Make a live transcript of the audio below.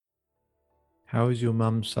How is your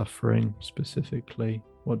mum suffering specifically?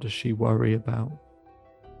 What does she worry about?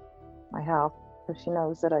 My health, because she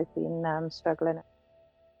knows that I've been struggling.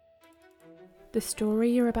 The story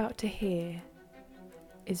you're about to hear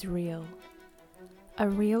is real. A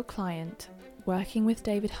real client working with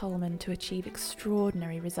David Holman to achieve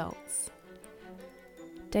extraordinary results.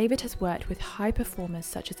 David has worked with high performers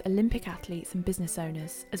such as Olympic athletes and business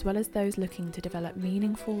owners, as well as those looking to develop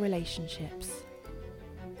meaningful relationships.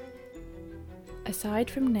 Aside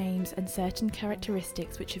from names and certain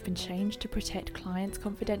characteristics which have been changed to protect clients'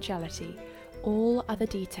 confidentiality, all other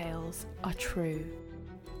details are true.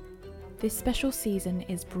 This special season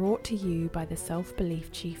is brought to you by the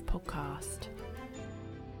Self-Belief Chief podcast.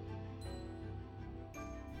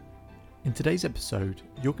 In today's episode,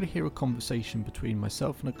 you're going to hear a conversation between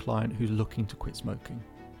myself and a client who's looking to quit smoking.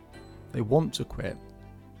 They want to quit,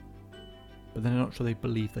 but they're not sure they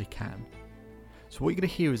believe they can. So what you're going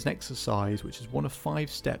to hear is an exercise which is one of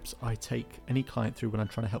 5 steps I take any client through when I'm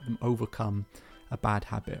trying to help them overcome a bad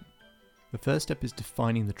habit. The first step is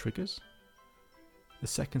defining the triggers. The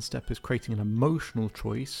second step is creating an emotional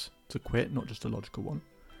choice to quit, not just a logical one.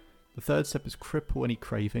 The third step is cripple any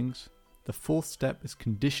cravings. The fourth step is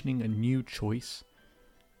conditioning a new choice.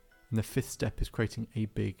 And the fifth step is creating a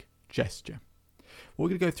big gesture. What we're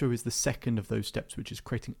going to go through is the second of those steps, which is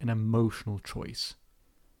creating an emotional choice.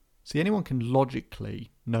 See, anyone can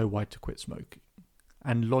logically know why to quit smoking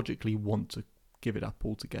and logically want to give it up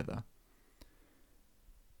altogether.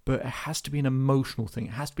 But it has to be an emotional thing.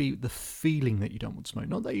 It has to be the feeling that you don't want to smoke.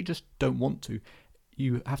 Not that you just don't want to.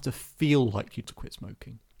 You have to feel like you to quit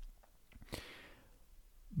smoking.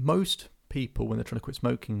 Most people, when they're trying to quit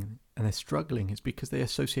smoking and they're struggling, it's because they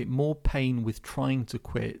associate more pain with trying to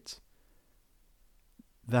quit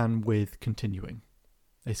than with continuing.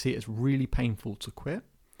 They see it as really painful to quit.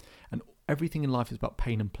 And everything in life is about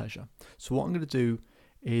pain and pleasure. So what I'm going to do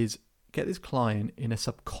is get this client in a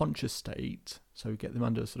subconscious state. So get them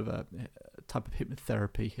under sort of a type of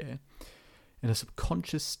hypnotherapy here, in a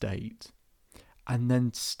subconscious state, and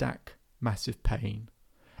then stack massive pain.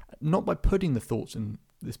 Not by putting the thoughts in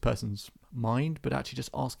this person's mind, but actually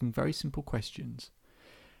just asking very simple questions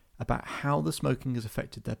about how the smoking has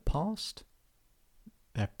affected their past,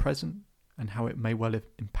 their present, and how it may well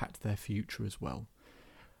impact their future as well.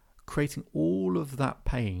 Creating all of that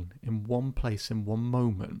pain in one place, in one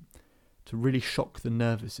moment, to really shock the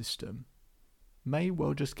nervous system, may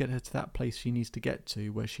well just get her to that place she needs to get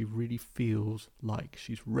to, where she really feels like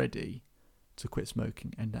she's ready to quit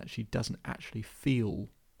smoking and that she doesn't actually feel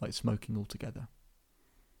like smoking altogether.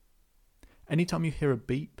 Anytime you hear a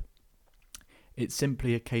beep, it's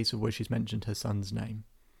simply a case of where she's mentioned her son's name.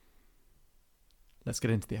 Let's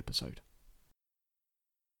get into the episode.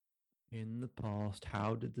 In the past,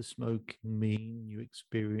 how did the smoking mean you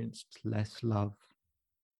experienced less love?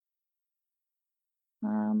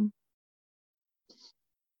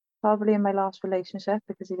 Probably in my last relationship,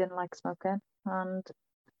 because he didn't like smoking, and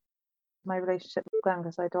my relationship with Glenn,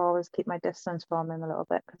 because I'd always keep my distance from him a little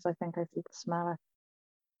bit because I think I could smell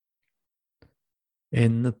it.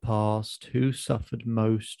 In the past, who suffered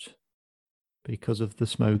most because of the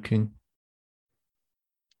smoking?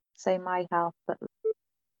 Say my health, but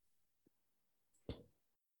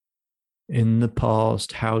in the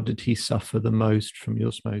past, how did he suffer the most from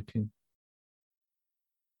your smoking?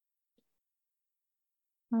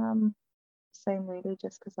 same really,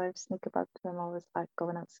 just because I sneak about to him, always like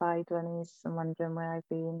going outside when he's and wondering where I've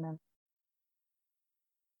been. And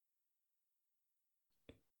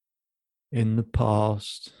in the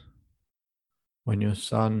past, when your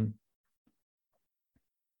son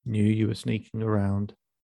knew you were sneaking around,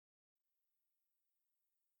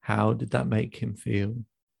 how did that make him feel?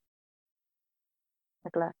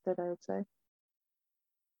 neglected, I would say.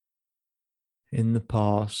 In the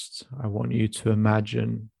past, I want you to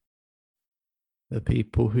imagine the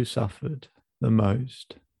people who suffered the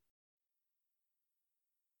most,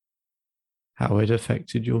 how it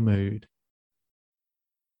affected your mood,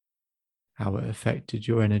 how it affected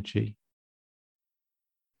your energy,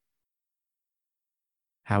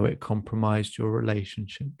 how it compromised your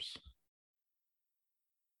relationships,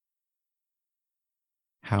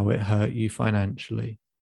 how it hurt you financially,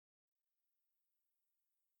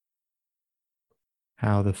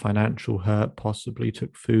 how the financial hurt possibly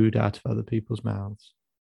took food out of other people's mouths.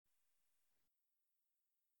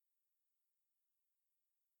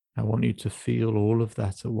 I want you to feel all of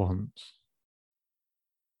that at once.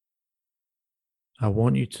 I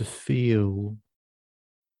want you to feel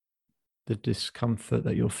the discomfort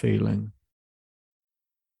that you're feeling.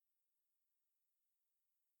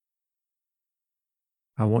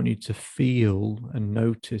 I want you to feel and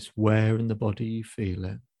notice where in the body you feel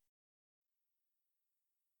it.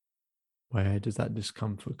 Where does that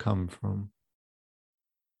discomfort come from?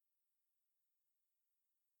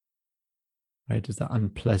 Where does that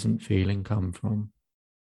unpleasant feeling come from?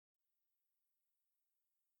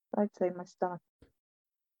 I'd say my stomach.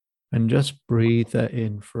 And just breathe that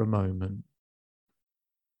in for a moment.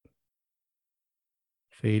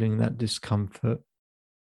 Feeling that discomfort,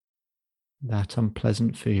 that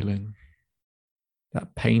unpleasant feeling,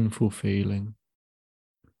 that painful feeling.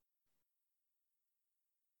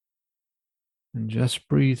 And just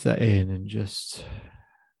breathe that in and just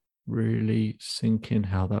really sink in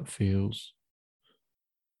how that feels,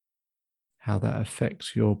 how that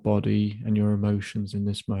affects your body and your emotions in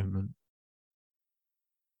this moment.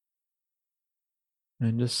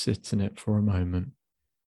 And just sit in it for a moment.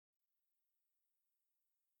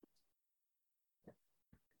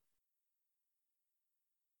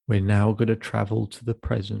 We're now going to travel to the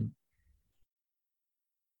present.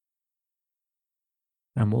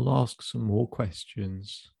 And we'll ask some more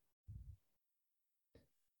questions.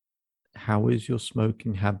 How is your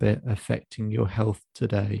smoking habit affecting your health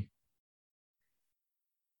today?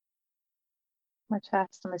 My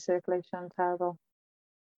chest and my circulation are terrible.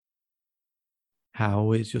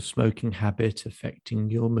 How is your smoking habit affecting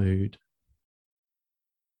your mood?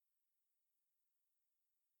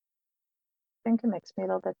 I think it makes me a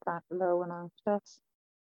little bit that low and anxious.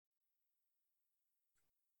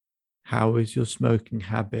 How is your smoking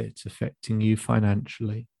habit affecting you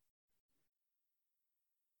financially?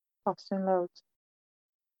 Costing loads.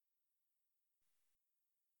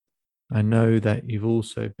 I know that you've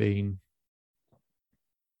also been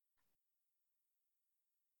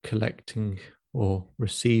collecting or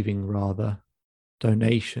receiving rather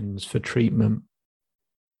donations for treatment.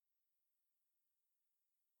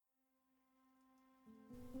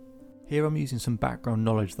 Here I'm using some background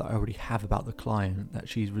knowledge that I already have about the client, that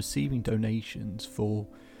she's receiving donations for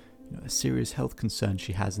a serious health concern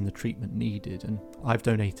she has and the treatment needed, and I've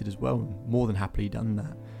donated as well, and more than happily done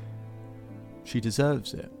that. She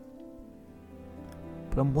deserves it.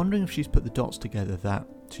 But I'm wondering if she's put the dots together that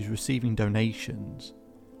she's receiving donations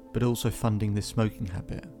but also funding this smoking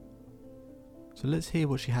habit. So let's hear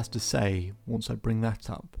what she has to say once I bring that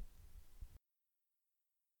up.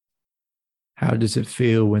 How does it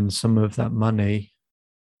feel when some of that money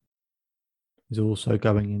is also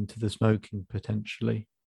going into the smoking potentially?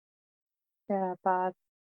 Yeah, bad.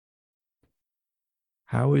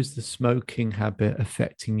 How is the smoking habit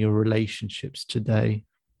affecting your relationships today?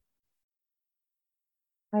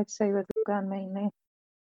 I'd say with Lugan mainly.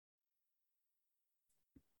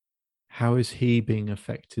 How is he being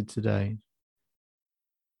affected today?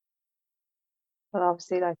 But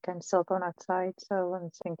obviously, like, I'm still going outside, so I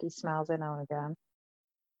think he smells it now and again.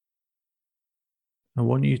 I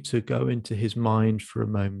want you to go into his mind for a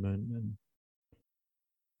moment and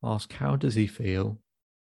ask, how does he feel?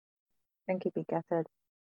 I think he'd be gutted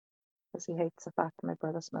because he hates the fact that my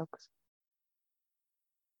brother smokes.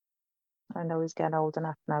 I know he's getting old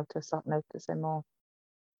enough now to stop noticing more.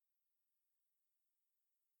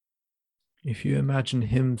 If you imagine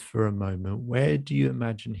him for a moment, where do you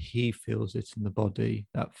imagine he feels it in the body,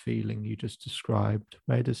 that feeling you just described?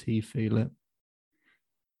 Where does he feel it?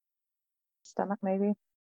 Stomach, maybe.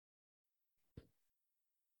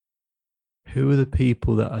 Who are the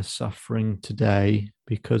people that are suffering today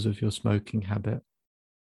because of your smoking habit?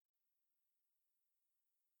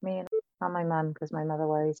 Me and my mum, because my mother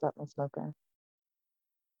worries about me smoking.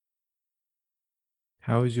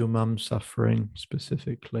 How is your mum suffering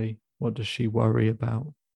specifically? What does she worry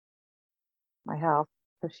about? My health,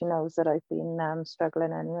 because she knows that I've been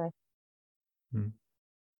struggling anyway.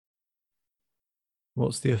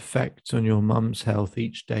 What's the effect on your mum's health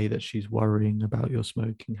each day that she's worrying about your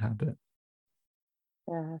smoking habit?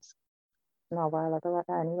 Yes, not well otherwise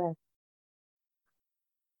anyway.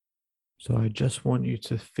 So I just want you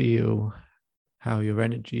to feel how your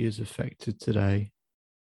energy is affected today,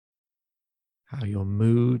 how your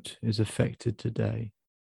mood is affected today,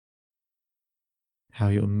 how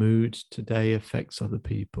your mood today affects other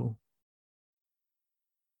people.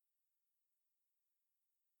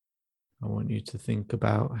 I want you to think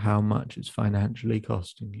about how much it's financially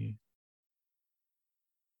costing you,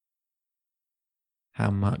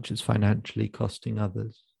 how much it's financially costing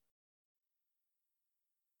others,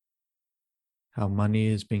 how money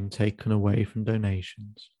is being taken away from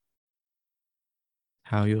donations,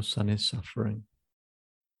 how your son is suffering,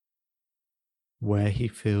 where he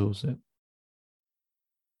feels it,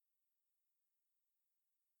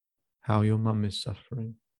 how your mum is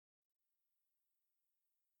suffering,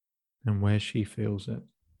 and where she feels it.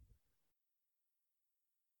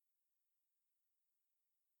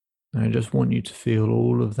 And I just want you to feel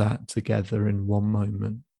all of that together in one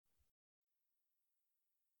moment.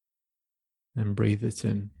 And breathe it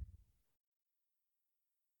in.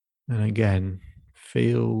 And again,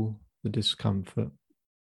 feel the discomfort.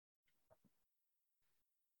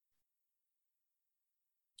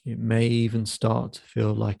 It may even start to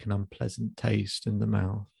feel like an unpleasant taste in the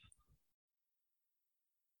mouth.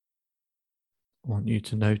 I want you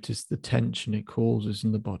to notice the tension it causes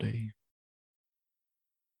in the body,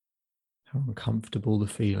 how uncomfortable the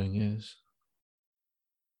feeling is,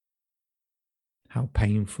 how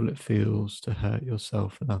painful it feels to hurt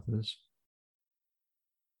yourself and others.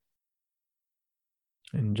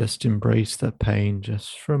 And just embrace that pain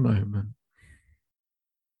just for a moment.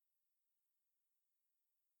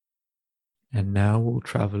 And now we'll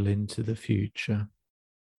travel into the future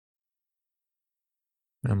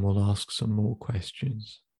and we'll ask some more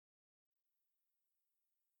questions.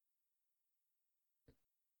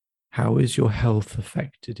 How is your health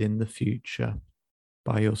affected in the future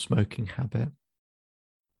by your smoking habit?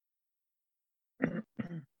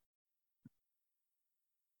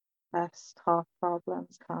 Breast, heart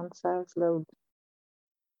problems, cancers, loads.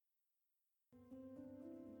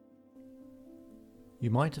 You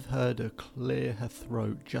might have heard her clear her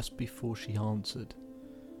throat just before she answered.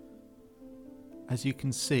 As you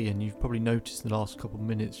can see, and you've probably noticed in the last couple of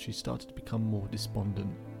minutes, she started to become more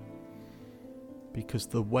despondent. Because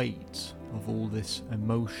the weight of all this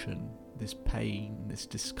emotion, this pain, this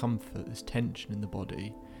discomfort, this tension in the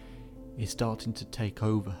body is starting to take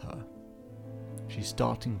over her. She's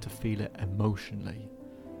starting to feel it emotionally.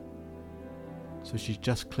 So she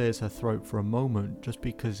just clears her throat for a moment just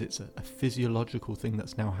because it's a physiological thing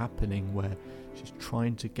that's now happening where she's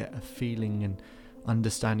trying to get a feeling and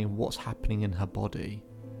understanding what's happening in her body.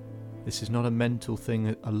 This is not a mental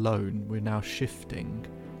thing alone. We're now shifting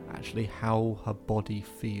actually how her body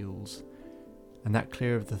feels. And that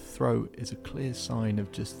clear of the throat is a clear sign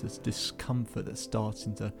of just this discomfort that's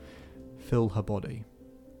starting to fill her body.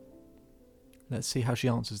 Let's see how she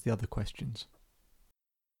answers the other questions.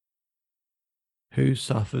 Who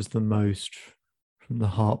suffers the most from the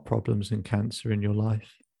heart problems and cancer in your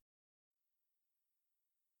life?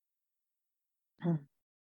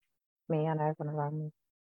 Me and everyone around me.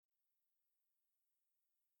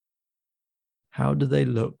 How do they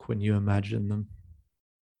look when you imagine them?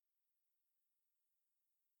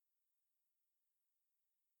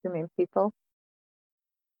 You mean people?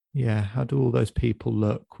 Yeah, how do all those people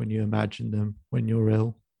look when you imagine them when you're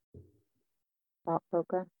ill?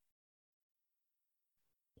 Heartbroken.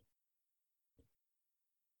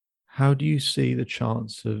 How do you see the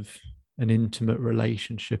chance of an intimate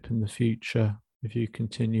relationship in the future if you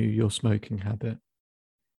continue your smoking habit?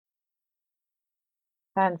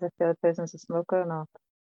 Depends if the other person's a smoker or not.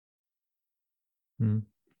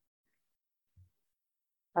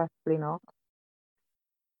 Probably not.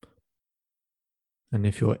 And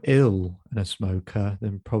if you're ill and a smoker,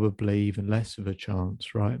 then probably even less of a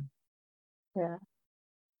chance, right? Yeah.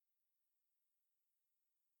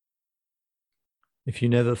 If you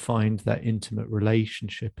never find that intimate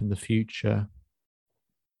relationship in the future,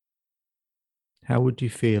 how would you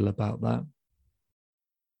feel about that?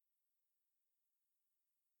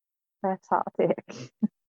 That's heartache.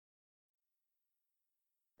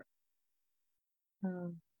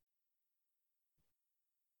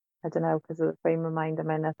 I don't know, because of the frame of mind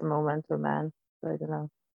I'm in at the moment with men. So I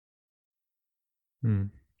don't know.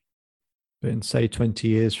 But in, say, 20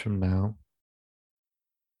 years from now,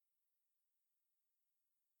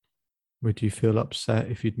 would you feel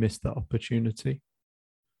upset if you'd missed that opportunity?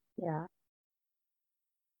 Yeah.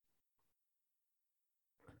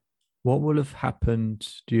 What will have happened,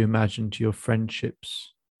 do you imagine, to your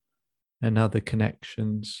friendships and other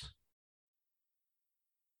connections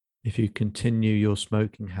if you continue your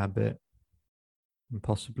smoking habit and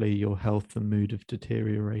possibly your health and mood have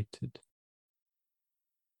deteriorated?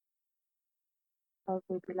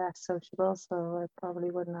 Probably be less sociable, so I probably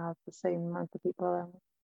wouldn't have the same amount of people around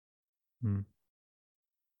me.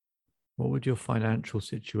 What would your financial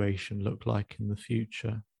situation look like in the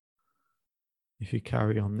future if you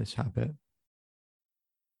carry on this habit?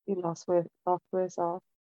 You lost worse off.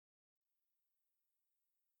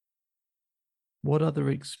 What other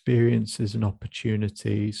experiences and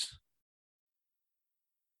opportunities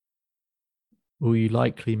will you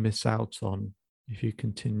likely miss out on if you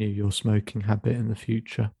continue your smoking habit in the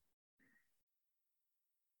future?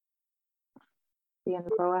 Being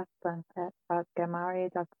grow up and get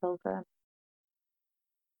married, have children.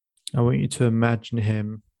 I want you to imagine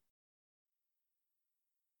him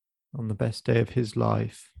on the best day of his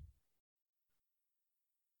life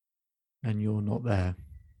and you're not there.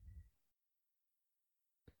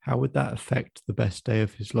 how would that affect the best day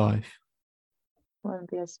of his life?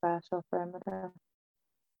 Wouldn't be as special for him at all.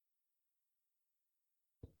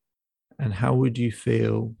 And how would you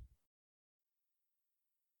feel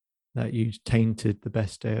that you tainted the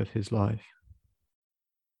best day of his life?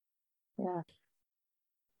 Yeah.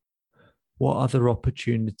 What other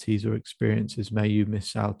opportunities or experiences may you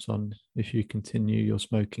miss out on if you continue your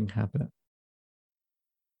smoking habit?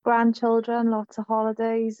 Grandchildren, lots of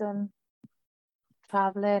holidays and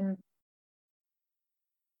travelling,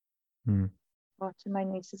 watching my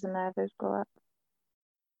nieces and nephews grow up.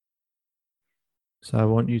 So I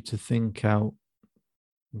want you to think out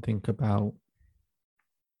and think about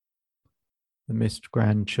the missed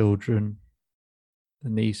grandchildren, the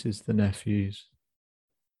nieces, the nephews,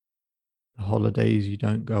 the holidays you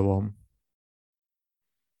don't go on,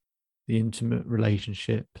 the intimate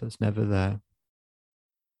relationship that's never there,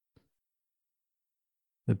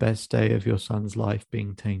 the best day of your son's life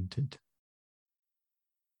being tainted,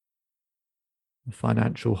 the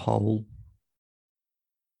financial hole,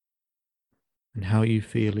 and how you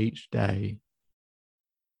feel each day.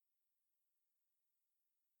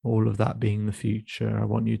 All of that being the future. I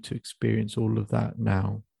want you to experience all of that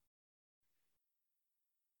now.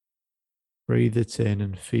 Breathe it in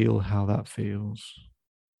and feel how that feels.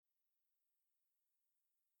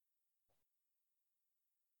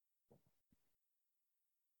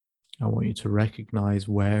 I want you to recognize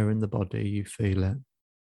where in the body you feel it.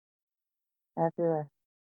 Everywhere.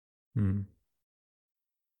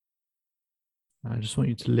 I just want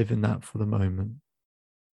you to live in that for the moment.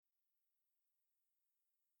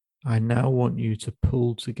 I now want you to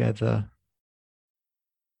pull together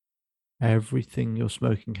everything your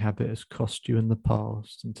smoking habit has cost you in the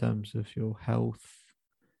past in terms of your health,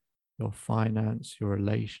 your finance, your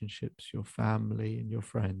relationships, your family, and your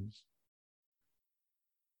friends.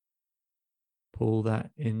 Pull that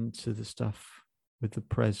into the stuff with the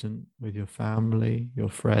present, with your family, your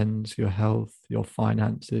friends, your health, your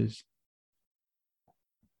finances.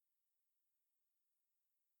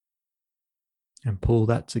 And pull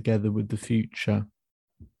that together with the future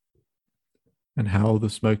and how the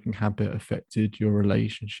smoking habit affected your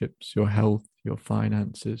relationships, your health, your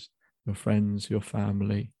finances, your friends, your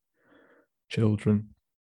family, children.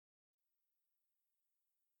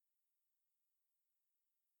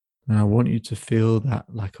 And I want you to feel that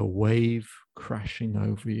like a wave crashing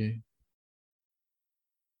over you.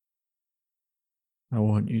 I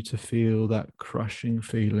want you to feel that crushing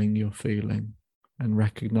feeling you're feeling and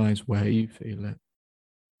recognize where you feel it.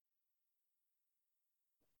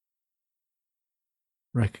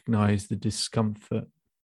 Recognize the discomfort,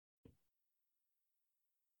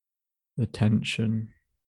 the tension,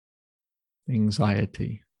 the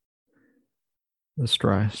anxiety, the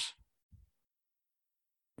stress.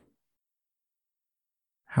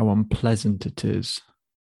 How unpleasant it is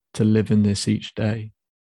to live in this each day.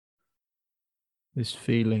 This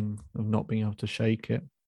feeling of not being able to shake it,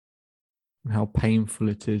 and how painful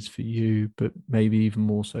it is for you, but maybe even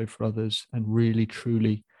more so for others, and really,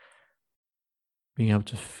 truly being able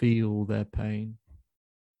to feel their pain.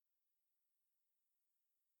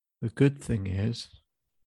 The good thing is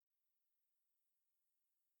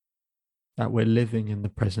that we're living in the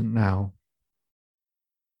present now,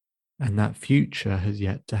 and that future has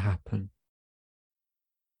yet to happen.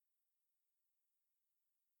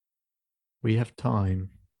 We have time.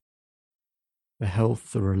 The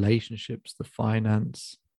health, the relationships, the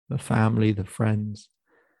finance, the family, the friends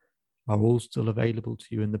are all still available to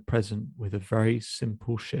you in the present with a very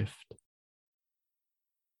simple shift.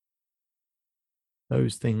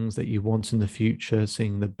 Those things that you want in the future,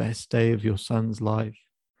 seeing the best day of your son's life,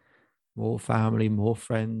 more family, more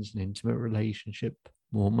friends, an intimate relationship,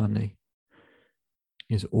 more money,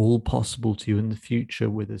 is all possible to you in the future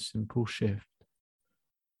with a simple shift.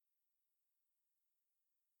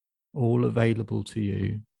 All available to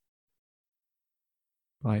you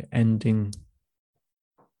by ending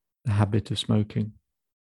the habit of smoking.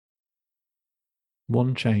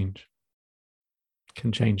 One change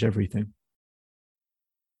can change everything.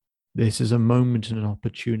 This is a moment and an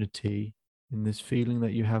opportunity in this feeling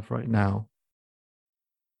that you have right now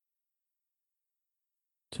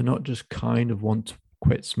to not just kind of want to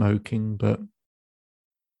quit smoking, but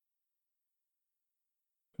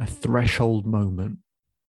a threshold moment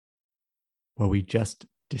where we just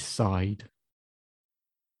decide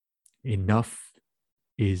enough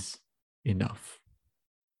is enough.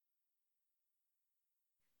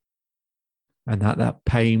 And that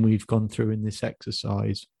pain we've gone through in this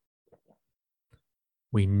exercise,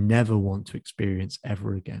 we never want to experience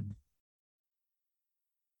ever again.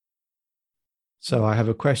 So I have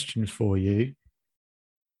a question for you.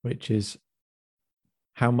 which is,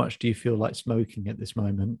 how much do you feel like smoking at this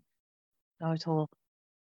moment? Not at all.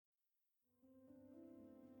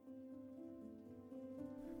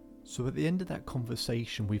 So at the end of that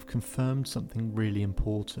conversation, we've confirmed something really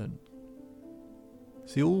important.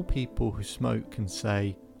 See, all people who smoke can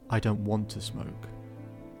say, I don't want to smoke.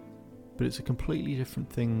 But it's a completely different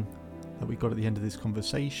thing that we got at the end of this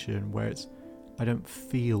conversation, where it's, I don't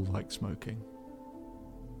feel like smoking.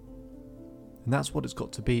 And that's what it's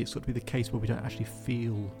got to be. It's got to be the case where we don't actually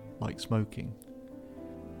feel like smoking.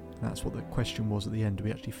 And that's what the question was at the end. Do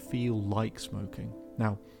we actually feel like smoking?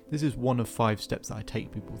 Now, this is one of 5 steps that I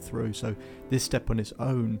take people through. So this step on its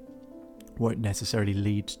own won't necessarily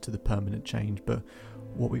lead to the permanent change, but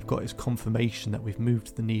what we've got is confirmation that we've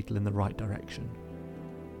moved the needle in the right direction.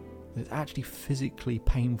 It's actually physically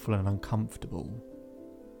painful and uncomfortable.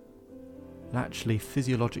 And actually,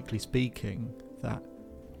 physiologically speaking, that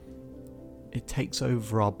it takes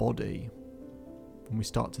over our body when we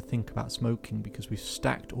start to think about smoking, because we've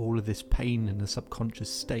stacked all of this pain in a subconscious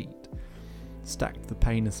state. Stacked the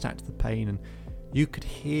pain, and you could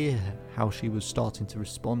hear how she was starting to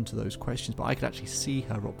respond to those questions, but I could actually see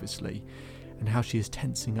her, obviously, and how she is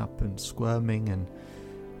tensing up and squirming, and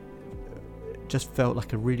it just felt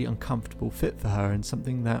like a really uncomfortable fit for her, and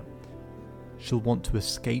something that she'll want to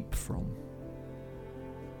escape from.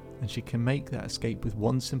 And she can make that escape with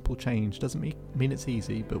one simple change. Doesn't mean it's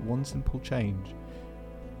easy, but one simple change: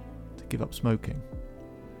 to give up smoking.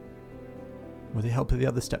 With the help of the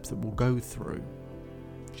other steps that we'll go through,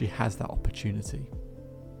 she has that opportunity.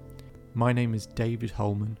 My name is David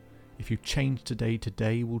Holman. If you change today,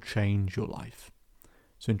 today will change your life.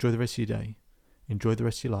 So enjoy the rest of your day, enjoy the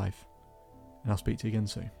rest of your life, and I'll speak to you again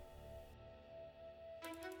soon.